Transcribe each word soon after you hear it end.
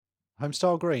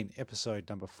Homestyle Green, episode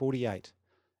number 48.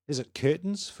 Is it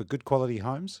curtains for good quality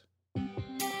homes?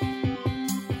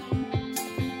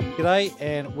 G'day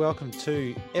and welcome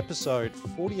to episode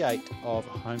 48 of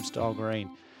Homestyle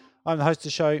Green. I'm the host of the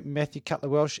show, Matthew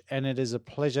Cutler-Welsh, and it is a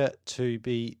pleasure to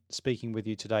be speaking with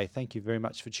you today. Thank you very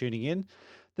much for tuning in.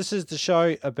 This is the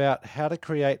show about how to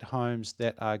create homes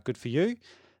that are good for you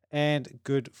and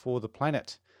good for the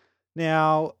planet.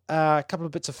 Now, a couple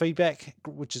of bits of feedback,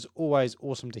 which is always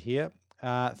awesome to hear.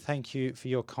 Thank you for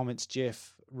your comments,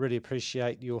 Jeff. Really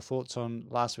appreciate your thoughts on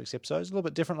last week's episode. It's a little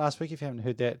bit different last week. If you haven't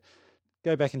heard that,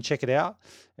 go back and check it out.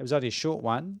 It was only a short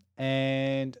one.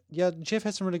 And yeah, Jeff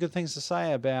had some really good things to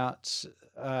say about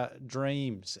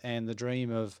dreams and the dream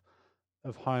of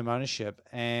home ownership.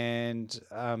 And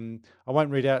I won't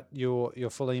read out your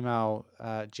full email,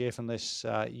 Jeff, unless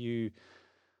you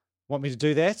want me to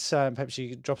do that. Perhaps you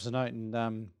could drop us a note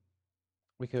and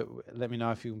we could let me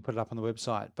know if you can put it up on the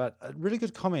website. But really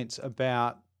good comments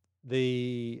about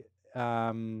the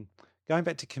going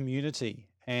back to community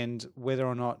and whether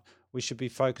or not we should be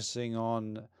focusing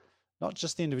on not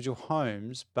just the individual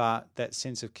homes, but that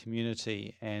sense of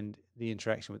community and the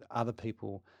interaction with other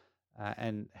people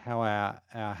and how our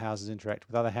houses interact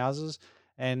with other houses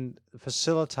and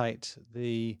facilitate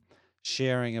the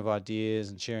sharing of ideas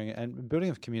and sharing and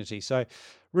building of community. So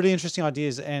really interesting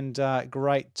ideas and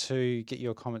great to get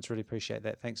your comments. Really appreciate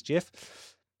that. Thanks, Jeff.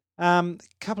 A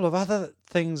couple of other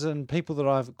things and people that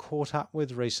I've caught up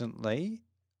with recently.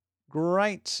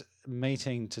 Great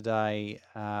meeting today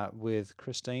with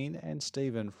Christine and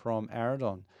Stephen from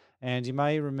Aradon. And you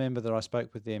may remember that I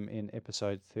spoke with them in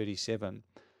episode 37.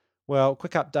 Well,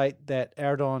 quick update that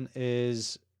Aradon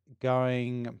is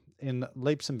going in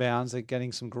leaps and bounds. They're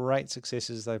getting some great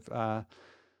successes. They've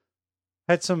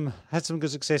had some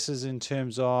good successes in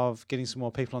terms of getting some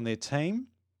more people on their team.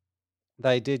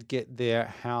 They did get their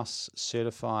house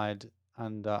certified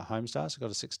under Homestar, so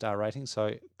got a 6-star rating.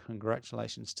 So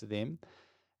congratulations to them.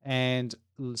 And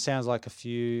sounds like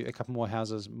a couple more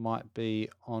houses might be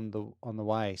on the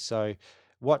way. So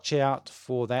watch out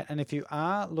for that. And if you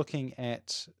are looking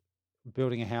at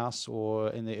building a house or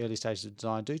in the early stages of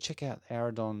design, do check out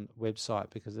Aradon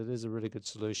website because it is a really good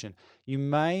solution. You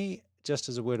may, just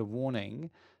as a word of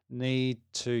warning, need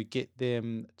to get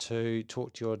them to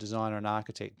talk to your designer and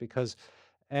architect because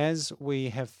as we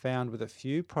have found with a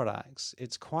few products,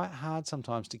 it's quite hard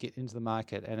sometimes to get into the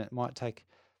market and it might take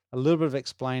a little bit of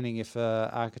explaining if an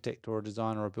architect or a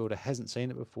designer or a builder hasn't seen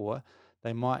it before.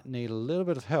 They might need a little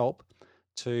bit of help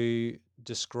to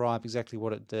describe exactly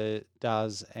what it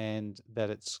does and that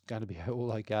it's going to be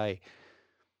all okay.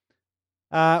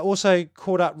 Also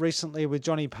caught up recently with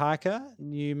Johnny Parker.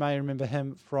 You may remember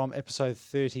him from episode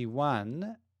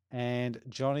 31. And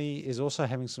Johnny is also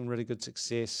having some really good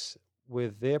success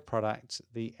with their product,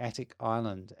 the Attic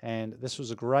Island. And this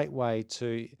was a great way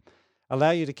to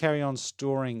allow you to carry on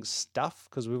storing stuff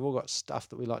because we've all got stuff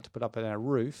that we like to put up on our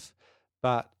roof.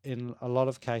 But in a lot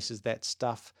of cases, that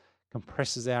stuff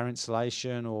compresses our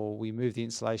insulation or we move the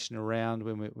insulation around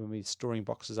when we're storing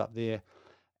boxes up there.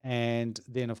 And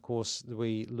then, of course,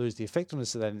 we lose the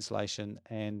effectiveness of that insulation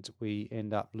and we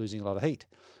end up losing a lot of heat.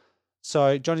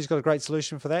 So Johnny's got a great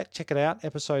solution for that. Check it out,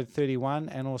 episode 31.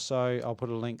 And also I'll put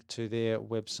a link to their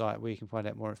website where you can find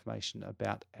out more information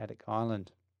about Attic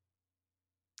Island.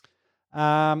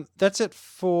 That's it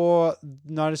for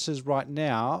notices right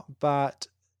now, but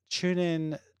tune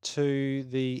in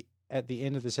to at the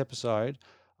end of this episode,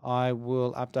 I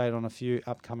will update on a few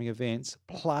upcoming events.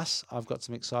 Plus, I've got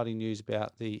some exciting news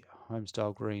about the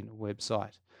Homestyle Green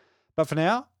website. But for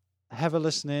now, have a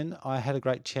listen in. I had a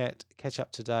great catch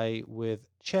up today with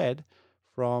Chad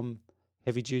from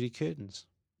Heavy Duty Curtains.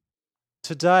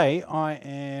 Today, I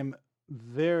am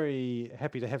very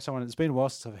happy to have someone. It's been a while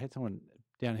since I've had someone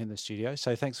down here in the studio.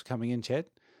 So thanks for coming in, Chad.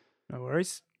 No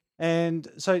worries. And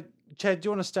so, Chad, do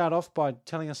you want to start off by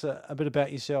telling us a bit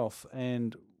about yourself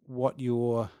and what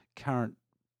your current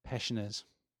passion is?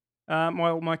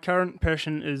 Well, my current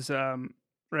passion is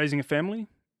raising a family.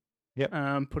 Yep.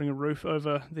 Putting a roof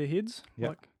over their heads, yep.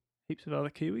 like heaps of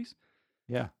other Kiwis.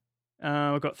 Yeah.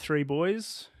 I've got 3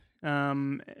 boys. Me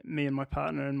and my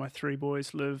partner and my 3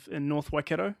 boys live in North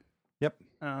Waikato. Yep.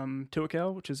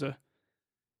 Tuakau, which is a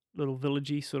little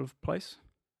villagey sort of place.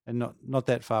 And not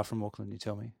that far from Auckland, you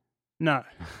tell me? No,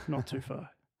 not too far.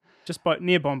 Just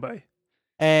near Bombay.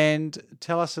 And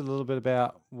tell us a little bit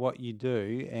about what you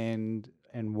do and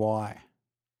why.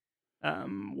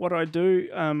 What I do,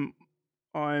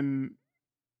 I'm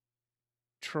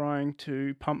trying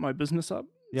to pump my business up.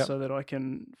 Yep. so that I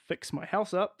can fix my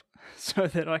house up, so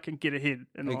that I can get ahead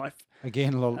in life.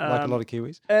 Again, like a lot of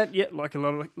Kiwis. And yeah, like a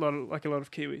lot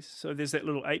of Kiwis. So there's that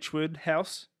little H word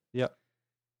house. Yep.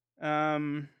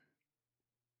 I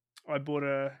bought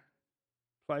a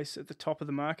place at the top of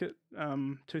the market,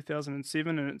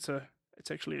 2007, and it's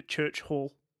actually a church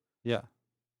hall. Yeah.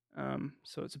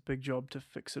 So it's a big job to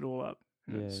fix it all up,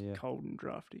 and it's Yeah. cold and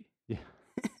drafty. Yeah.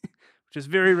 Which is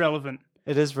very relevant.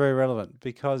 It is very relevant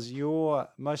because you're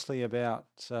mostly about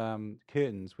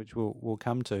curtains, which we'll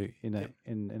come to in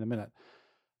a minute.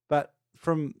 But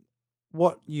from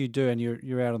what you do, and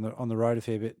you're out on the road a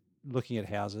fair bit looking at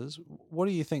houses, what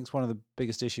do you think is one of the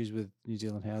biggest issues with New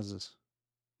Zealand houses?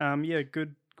 Yeah,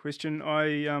 good question.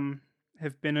 I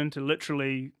have been into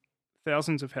literally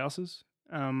thousands of houses.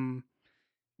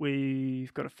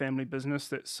 We've got a family business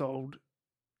that sold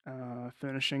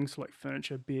furnishings like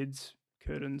furniture, beds,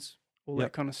 curtains, all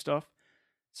that kind of stuff.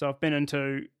 So I've been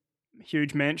into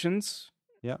huge mansions.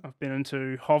 Yeah. I've been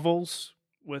into hovels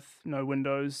with no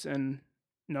windows and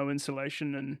no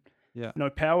insulation and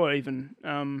no power even.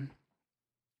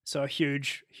 So a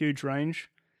huge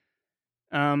range.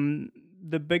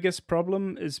 The biggest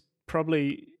problem is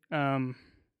probably, I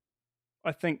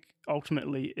think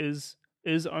ultimately is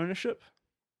ownership.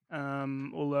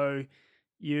 Although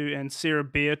you and Sarah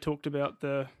Bear talked about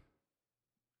the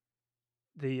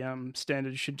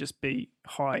standards should just be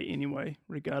high anyway,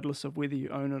 regardless of whether you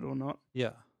own it or not.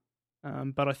 Yeah.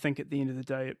 But I think at the end of the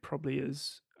day, it probably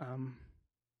is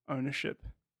ownership.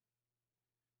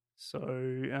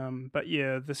 So, but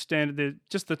yeah, just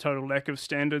the total lack of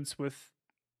standards with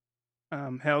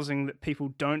housing that people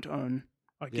don't own,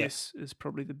 I guess, is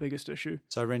probably the biggest issue.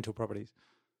 So rental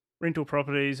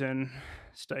properties And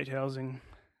state housing,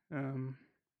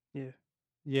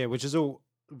 Yeah, which is all,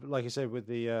 like you said, with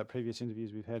the previous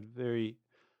interviews we've had, very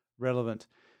relevant.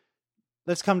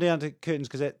 Let's come down to curtains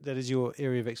because that is your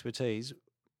area of expertise.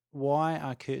 Why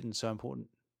are curtains so important?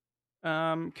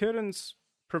 Curtains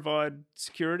provide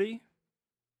security.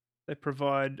 They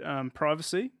provide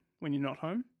privacy when you're not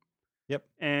home. Yep.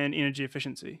 And energy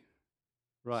efficiency.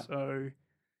 Right. So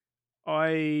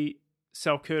I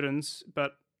sell curtains,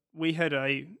 but we had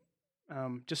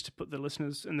just to put the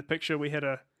listeners in the picture, we had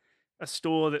a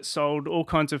store that sold all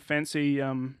kinds of fancy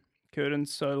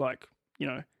curtains. So like,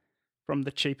 from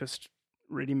the cheapest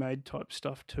ready-made type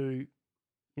stuff to,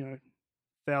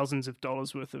 thousands of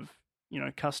dollars worth of,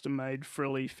 custom-made,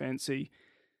 frilly, fancy,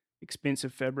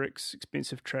 expensive fabrics,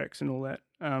 expensive tracks and all that.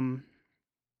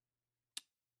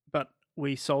 But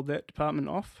we sold that department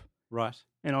off. Right.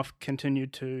 And I've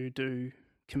continued to do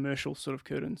commercial sort of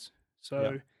curtains.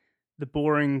 So the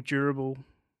boring, durable,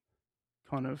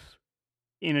 kind of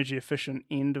energy efficient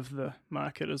end of the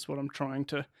market is what I'm trying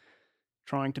to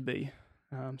be.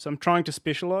 So I'm trying to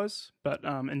specialize, but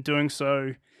in doing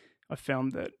so, I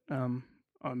found that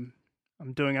I'm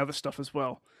doing other stuff as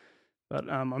well. But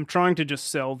I'm trying to just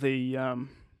sell the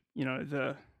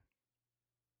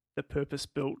purpose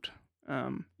built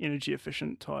energy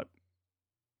efficient type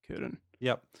curtain.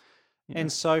 Yep.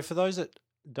 And so for those that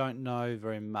don't know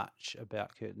very much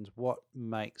about curtains, what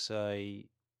makes a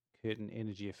curtain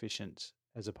energy efficient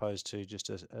as opposed to just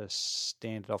a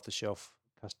standard off the shelf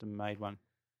custom made one?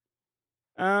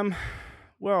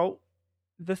 Well,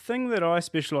 the thing that I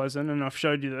specialize in, and I've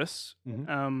showed you this,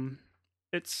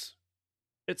 it's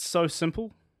so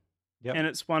simple. Yep. And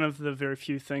it's one of the very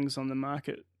few things on the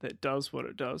market that does what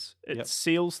it does. It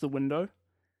seals the window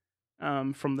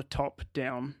from the top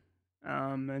down.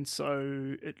 And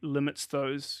so it limits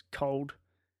those cold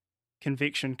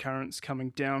convection currents coming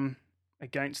down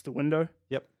against the window.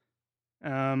 Yep.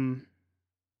 And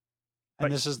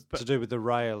this is to do with the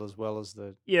rail as well as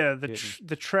the... Yeah,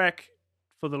 the track,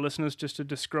 for the listeners, just to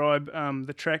describe,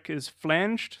 the track is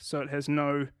flanged, so it has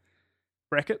no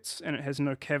brackets and it has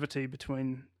no cavity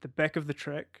between the back of the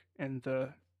track and the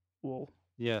wall.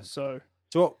 Yeah. So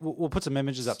we'll put some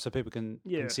images up so people can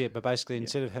see it, but basically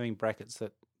instead of having brackets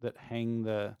that hang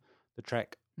the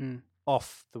track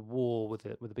off the wall with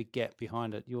a big gap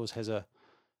behind it, yours has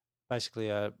basically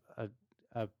a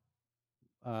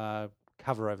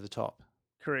cover over the top.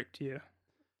 Correct, yeah.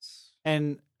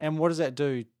 And what does that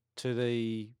do to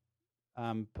the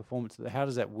performance? How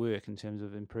does that work in terms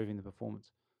of improving the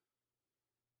performance?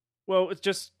 Well, it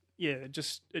just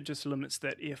limits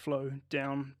that airflow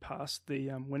down past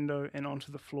the window and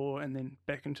onto the floor and then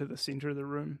back into the center of the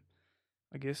room,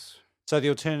 I guess. So the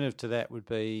alternative to that would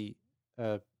be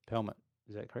pelmet.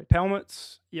 Is that correct?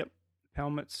 Pelmets, yep.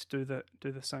 Pelmets do the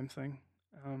same thing,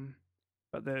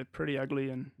 but they're pretty ugly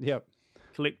and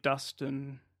collect dust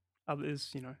and other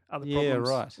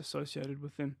problems associated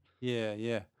with them.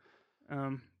 Yeah.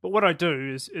 But what I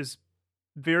do is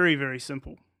very, very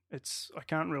simple. I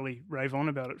can't really rave on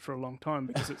about it for a long time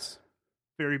because it's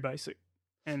very basic,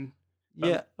 and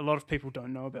Yeah. a lot of people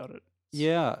don't know about it.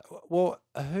 Yeah. Well,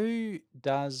 who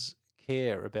does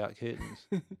care about curtains?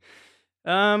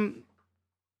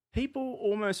 People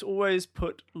almost always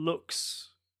put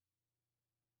looks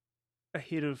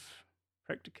ahead of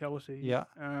practicality. Yeah.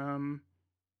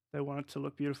 They want it to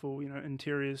look beautiful,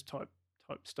 interiors type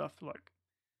stuff. Like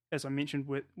as I mentioned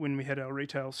when we had our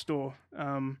retail store.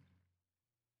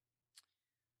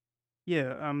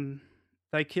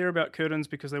 They care about curtains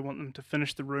because they want them to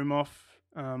finish the room off.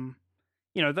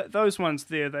 Those ones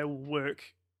there, they will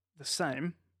work the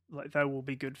same. Like they will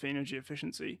be good for energy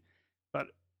efficiency, but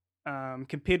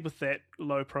compared with that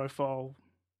low profile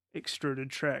extruded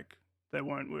track, they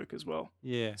won't work as well.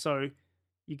 Yeah. So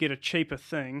you get a cheaper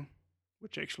thing,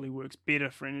 which actually works better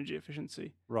for energy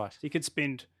efficiency. Right. So you could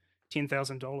spend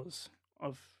 $10,000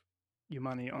 of your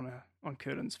money on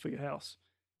curtains for your house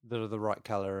That are the right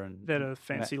color and that are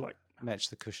fancy, match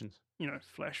the cushions.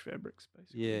 flash fabrics,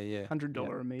 basically. Yeah.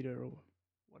 $100 a meter or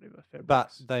whatever fabrics.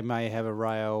 But they may have a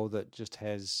rail that just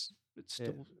has it's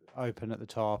still open at the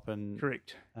top and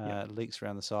correct. leaks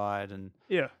around the side and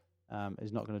Yeah.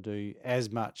 is not going to do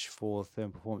as much for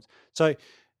thermal performance. So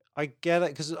I get it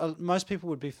because most people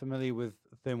would be familiar with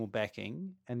thermal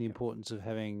backing and the importance of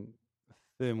having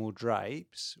thermal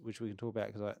drapes, which we can talk about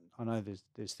because I know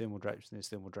there's thermal drapes and there's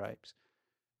thermal drapes.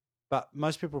 But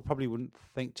most people probably wouldn't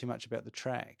think too much about the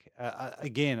track.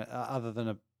 Other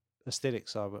than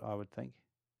aesthetics, I would think.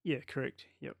 Yeah, correct.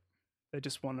 Yep. They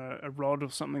just want a rod or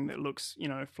something that looks,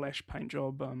 flash paint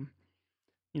job.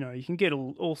 You can get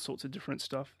all sorts of different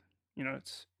stuff.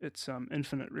 It's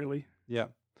infinite, really. Yeah.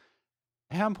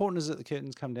 How important is it the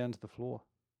curtains come down to the floor?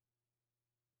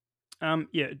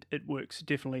 It works. It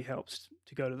definitely helps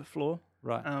to go to the floor.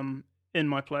 Right. In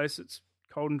my place, it's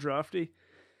cold and drafty.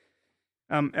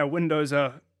 Our windows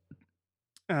are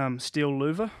steel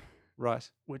louver, right,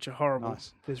 which are horrible.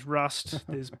 Nice. There's rust,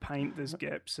 there's paint, there's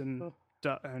gaps, and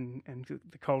the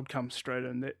cold comes straight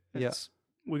in.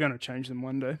 We're going to change them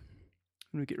one day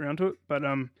when we get around to it. But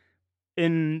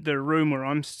in the room where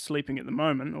I'm sleeping at the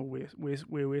moment, or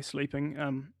where we're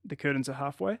sleeping, the curtains are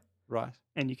halfway. Right.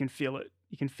 And you can feel it.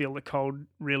 You can feel the cold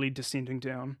really descending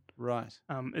down. Right.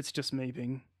 It's just me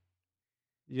being...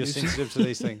 You're sensitive to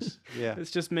these things. Yeah.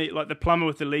 It's just me, like the plumber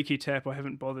with the leaky tap. I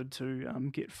haven't bothered to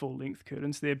get full-length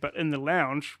curtains there. But in the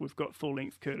lounge, we've got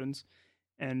full-length curtains,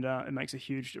 and it makes a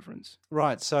huge difference.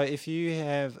 Right. So if you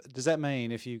have... Does that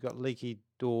mean if you've got leaky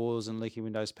doors and leaky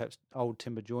windows, perhaps old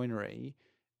timber joinery,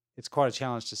 it's quite a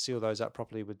challenge to seal those up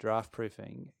properly with draft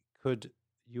proofing? Could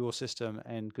your system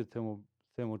and good thermal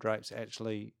drapes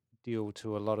actually deal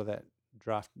to a lot of that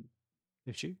draft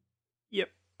issue? Yep.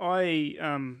 I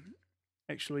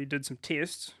actually did some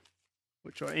tests,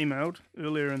 which I emailed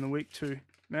earlier in the week to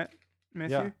Matthew,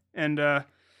 Yeah. and there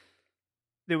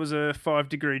was a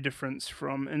 5-degree difference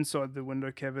from inside the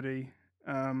window cavity.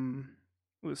 It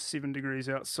was 7 degrees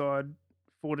outside,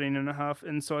 14.5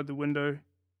 inside the window,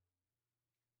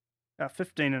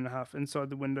 15.5 inside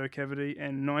the window cavity,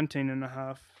 and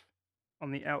 19.5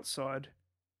 on the outside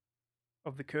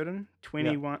of the curtain.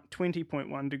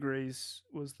 20.1 degrees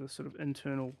was the sort of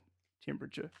internal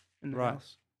temperature in the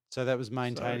house. So that was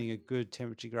maintaining a good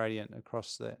temperature gradient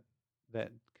across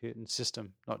that curtain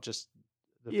system, not just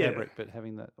the fabric, but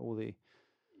having all the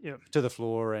to the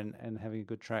floor and having a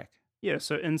good track. Yeah,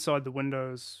 so inside the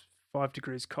window is 5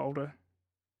 degrees colder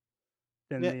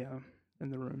than in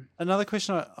the room. Another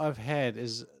question I've had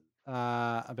is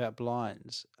about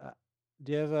blinds.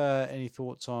 Do you have any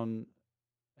thoughts on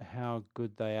how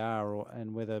good they are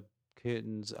and whether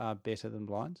curtains are better than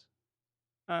blinds?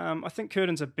 I think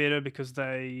curtains are better because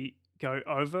they go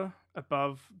over,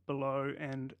 above, below,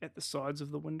 and at the sides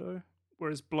of the window,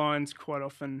 whereas blinds quite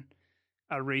often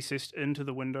are recessed into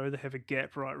the window. They have a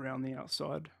gap right around the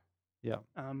outside. Yeah.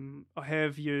 I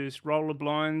have used roller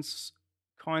blinds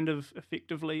kind of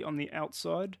effectively on the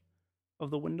outside of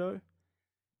the window.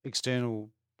 External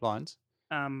blinds?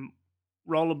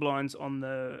 Roller blinds on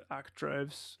the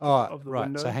architraves of the Right,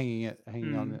 window. so hanging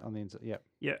on the inside, yeah.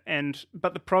 Yeah,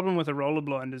 but the problem with a roller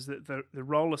blind is that the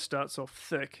roller starts off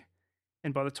thick,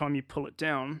 and by the time you pull it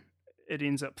down, it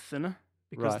ends up thinner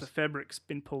because the fabric's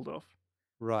been pulled off.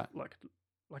 Right. Like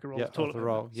a roll of toilet paper.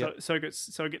 Roll, yep. So it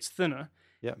gets thinner,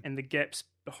 and the gaps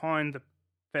behind the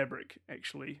fabric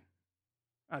actually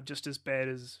are just as bad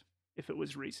as if it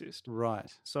was recessed.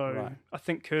 Right. So I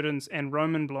think curtains and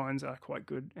Roman blinds are quite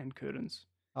good, and curtains.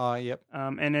 Oh, yep.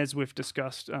 And as we've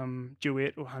discussed,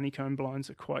 duet or honeycomb blinds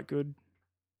are quite good.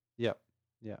 Yep.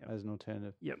 Yeah, as an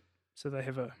alternative. Yep. So they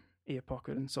have a ear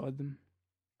pocket inside them.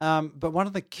 But one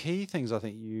of the key things I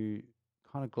think you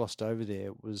kind of glossed over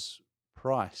there was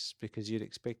price, because you'd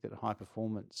expect that high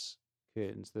performance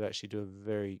curtains that actually do a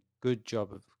very good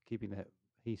job of keeping the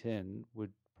heat in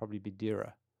would probably be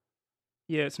dearer.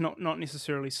 Yeah, it's not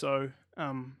necessarily so.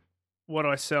 What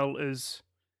I sell is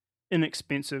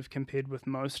inexpensive compared with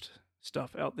most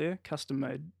stuff out there, custom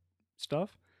made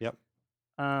stuff. Yep.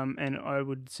 And I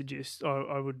would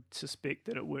suspect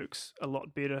that it works a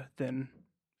lot better than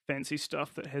fancy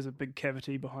stuff that has a big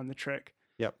cavity behind the track.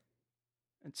 Yep.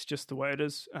 It's just the way it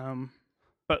is.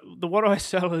 But what I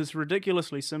sell is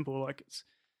ridiculously simple. Like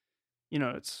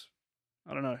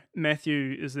I don't know.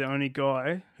 Matthew is the only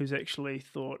guy who's actually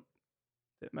thought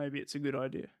that maybe it's a good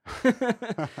idea.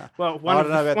 Well,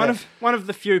 one of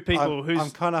the few people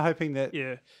I'm kind of hoping that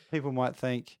yeah. people might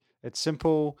think it's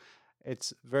simple,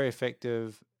 it's very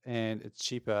effective, and it's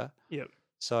cheaper. Yep.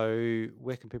 So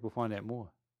where can people find out more?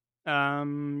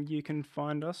 You can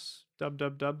find us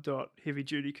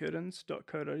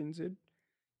www.heavydutycurtains.co.nz.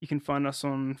 You can find us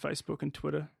on Facebook and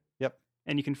Twitter. Yep.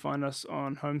 And you can find us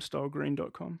on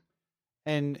homestylegreen.com.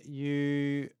 And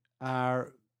you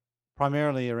are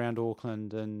primarily around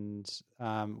Auckland and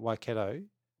Waikato.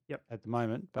 Yep. At the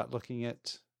moment, but looking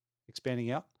at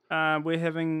expanding out.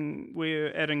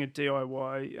 We're adding a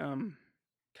DIY,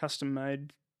 custom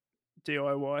made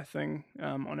DIY thing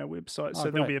on our website.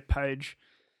 So there'll be a page,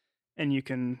 and you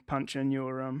can punch in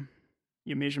your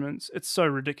measurements. It's so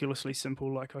ridiculously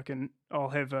simple. Like I'll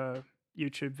have a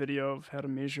YouTube video of how to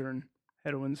measure and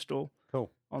how to install. Cool.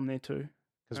 On there too.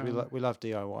 Because we love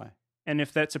DIY. And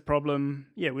if that's a problem,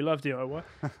 yeah, we love DIY.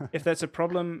 If that's a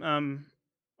problem,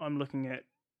 I'm looking at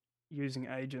using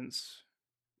agents,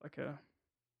 like a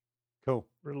cool,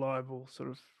 reliable sort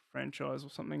of franchise or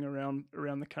something around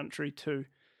the country to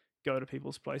go to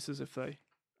people's places if they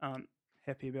aren't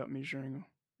happy about measuring or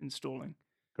installing.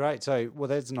 Great. So, well,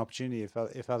 there's an opportunity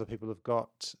if other people have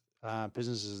got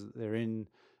businesses that they're in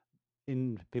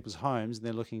people's homes and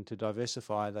they're looking to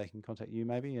diversify, they can contact you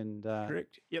maybe. And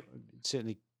correct. Yep.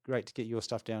 Certainly great to get your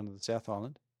stuff down to the South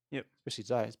Island. Yep. Especially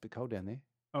today, it's a bit cold down there.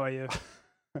 Oh yeah.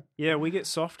 Yeah, we get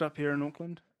soft up here in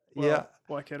Auckland. Well, yeah.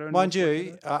 Waikato. Mind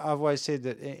you, I've always said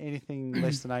that anything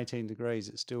less than 18 degrees,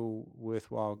 it's still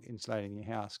worthwhile insulating your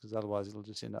house, because otherwise it'll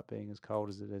just end up being as cold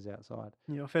as it is outside.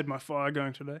 Yeah, I've had my fire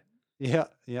going today. Yeah.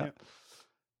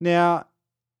 Now,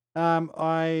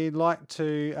 I like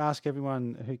to ask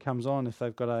everyone who comes on if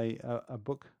they've got a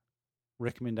book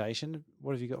recommendation.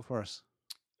 What have you got for us?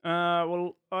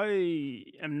 Well, I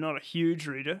am not a huge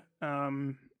reader.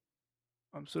 I'm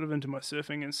sort of into my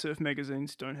surfing, and surf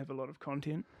magazines don't have a lot of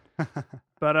content.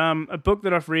 But a book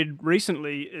that I've read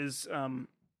recently is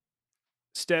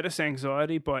Status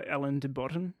Anxiety by Alain de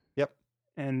Botton. Yep.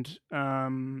 And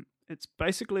it's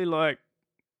basically like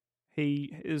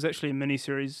he is actually a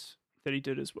mini-series that he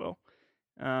did as well.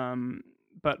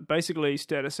 But basically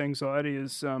status anxiety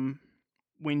is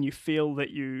when you feel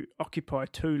that you occupy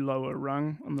too low a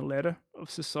rung on the ladder of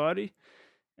society.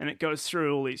 And it goes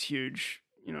through all these huge,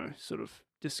 sort of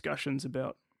discussions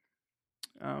about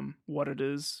what it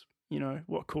is,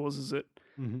 what causes it,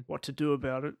 what to do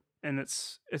about it. And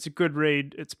it's a good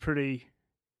read. It's pretty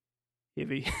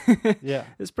heavy. Yeah.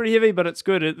 It's pretty heavy, but it's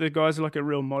good. The guy's like a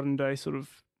real modern day sort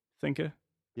of thinker.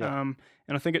 Yeah. And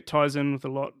I think it ties in with a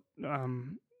lot, a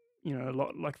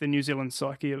lot like the New Zealand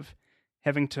psyche of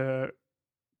having to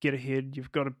get ahead.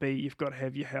 You've got to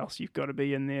have your house. You've got to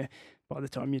be in there by the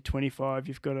time you're 25.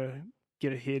 You've got to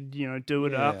get ahead, do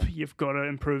it up. You've got to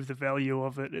improve the value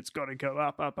of it. It's got to go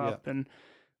up, and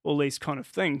all these kind of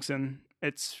things. And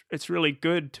it's really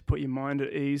good to put your mind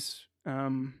at ease.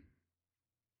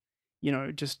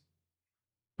 Just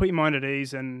put your mind at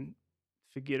ease and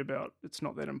forget about it's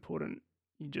not that important.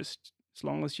 You just, as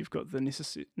long as you've got the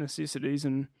necessities,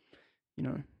 and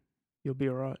you'll be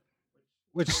all right.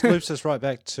 Which loops us right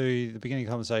back to the beginning of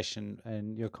the conversation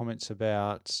and your comments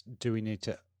about, do we need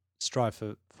to strive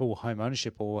for full home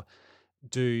ownership, or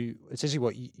do essentially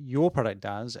what your product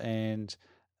does and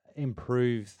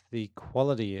improve the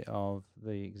quality of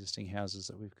the existing houses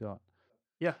that we've got?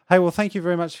 Yeah. Hey, well, thank you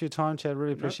very much for your time, Chad.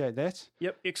 Really appreciate that.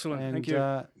 Yep, excellent. And, thank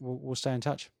you. We'll stay in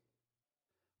touch.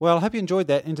 Well, I hope you enjoyed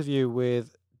that interview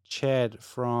with Chad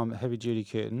from Heavy Duty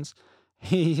Curtains.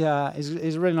 He's a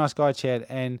really nice guy, Chad,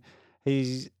 and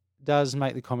he does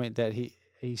make the comment that he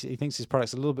thinks his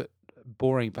product's a little bit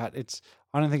boring, but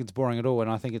I don't think it's boring at all, and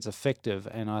I think it's effective,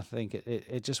 and I think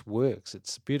it just works.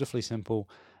 It's beautifully simple,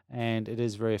 and it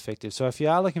is very effective. So if you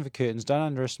are looking for curtains, don't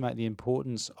underestimate the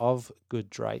importance of good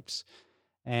drapes,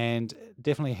 and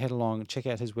definitely head along, check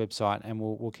out his website, and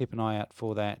we'll keep an eye out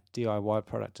for that DIY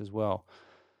product as well.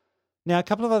 Now, a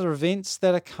couple of other events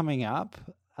that are coming up.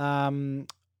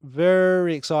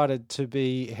 Very excited to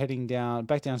be heading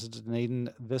back down to Dunedin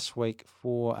this week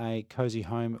for a Cozy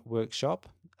Home workshop.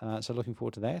 So looking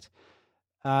forward to that.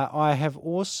 I have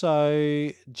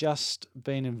also just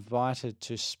been invited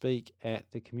to speak at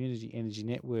the Community Energy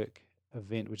Network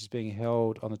event, which is being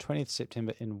held on the 20th of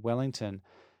September in Wellington.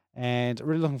 And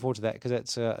really looking forward to that because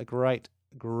it's a great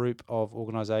group of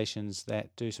organisations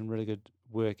that do some really good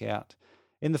work out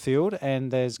in the field.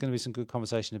 And there's going to be some good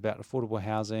conversation about affordable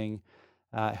housing,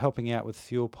 helping out with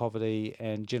fuel poverty,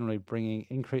 and generally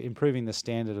improving the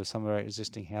standard of some of our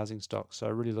existing housing stock. So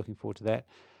really looking forward to that.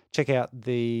 Check out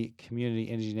the Community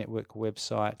Energy Network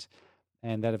website,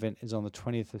 and that event is on the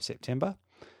 20th of September.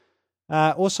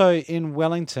 Also in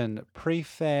Wellington,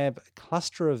 Prefab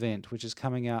Cluster event, which is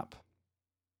coming up,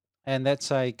 and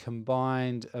that's a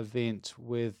combined event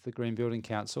with the Green Building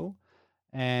Council,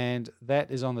 and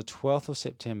that is on the 12th of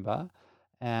September.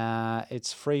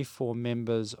 It's free for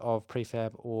members of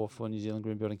Prefab or for New Zealand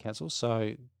Green Building Council.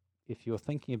 So if you're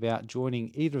thinking about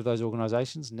joining either of those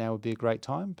organisations, now would be a great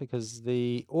time because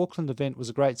the Auckland event was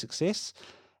a great success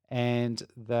and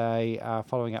they are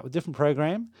following up with a different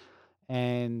program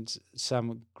and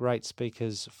some great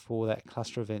speakers for that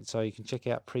cluster event. So you can check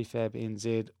out Prefab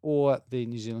NZ or the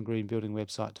New Zealand Green Building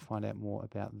website to find out more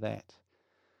about that.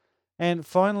 And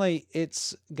finally,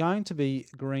 it's going to be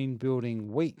Green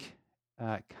Building Week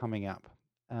coming up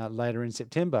later in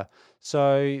September.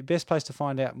 So best place to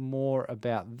find out more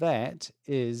about that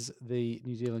is the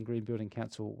New Zealand Green Building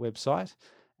Council website,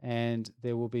 and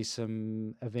there will be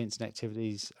some events and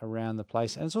activities around the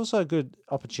place. And it's also a good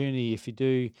opportunity if you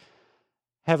do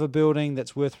have a building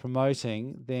that's worth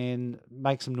promoting, then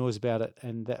make some noise about it.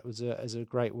 And that was a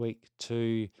great week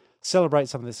to celebrate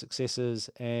some of the successes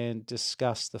and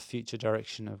discuss the future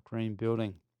direction of green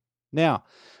building. Now,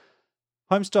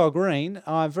 Homestyle Green,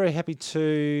 I'm very happy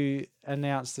to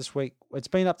announce this week, it's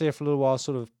been up there for a little while,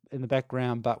 sort of in the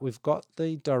background, but we've got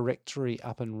the directory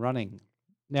up and running.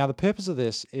 Now, the purpose of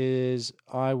this is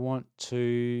I want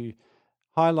to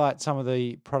highlight some of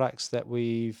the products that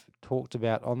we've talked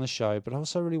about on the show, but I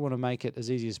also really want to make it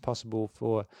as easy as possible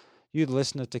for you, the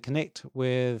listener, to connect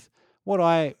with what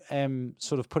I am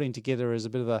sort of putting together as a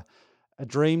bit of a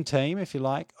dream team, if you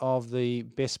like, of the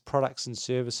best products and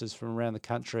services from around the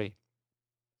country.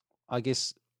 I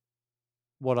guess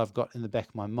what I've got in the back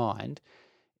of my mind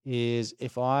is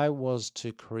if I was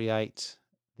to create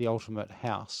the ultimate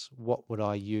house, what would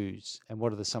I use? And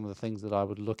what are some of the things that I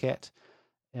would look at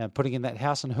putting in that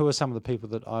house? And who are some of the people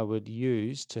that I would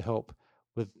use to help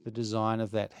with the design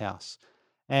of that house?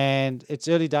 And it's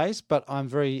early days, but I'm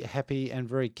very happy and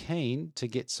very keen to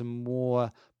get some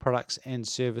more products and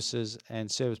services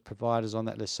and service providers on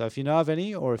that list. So if you know of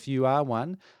any, or if you are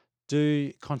one,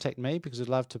 do contact me because I'd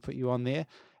love to put you on there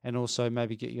and also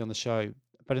maybe get you on the show.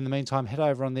 But in the meantime, head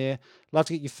over on there. Love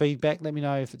to get your feedback. Let me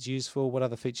know if it's useful, what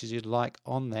other features you'd like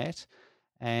on that.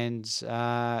 And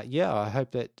I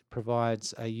hope that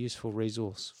provides a useful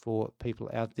resource for people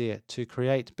out there to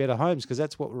create better homes, because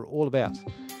that's what we're all about.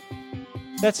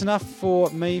 That's enough for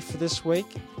me for this week.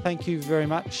 Thank you very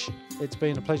much. It's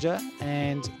been a pleasure,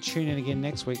 and tune in again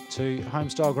next week to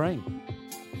Homestyle Green.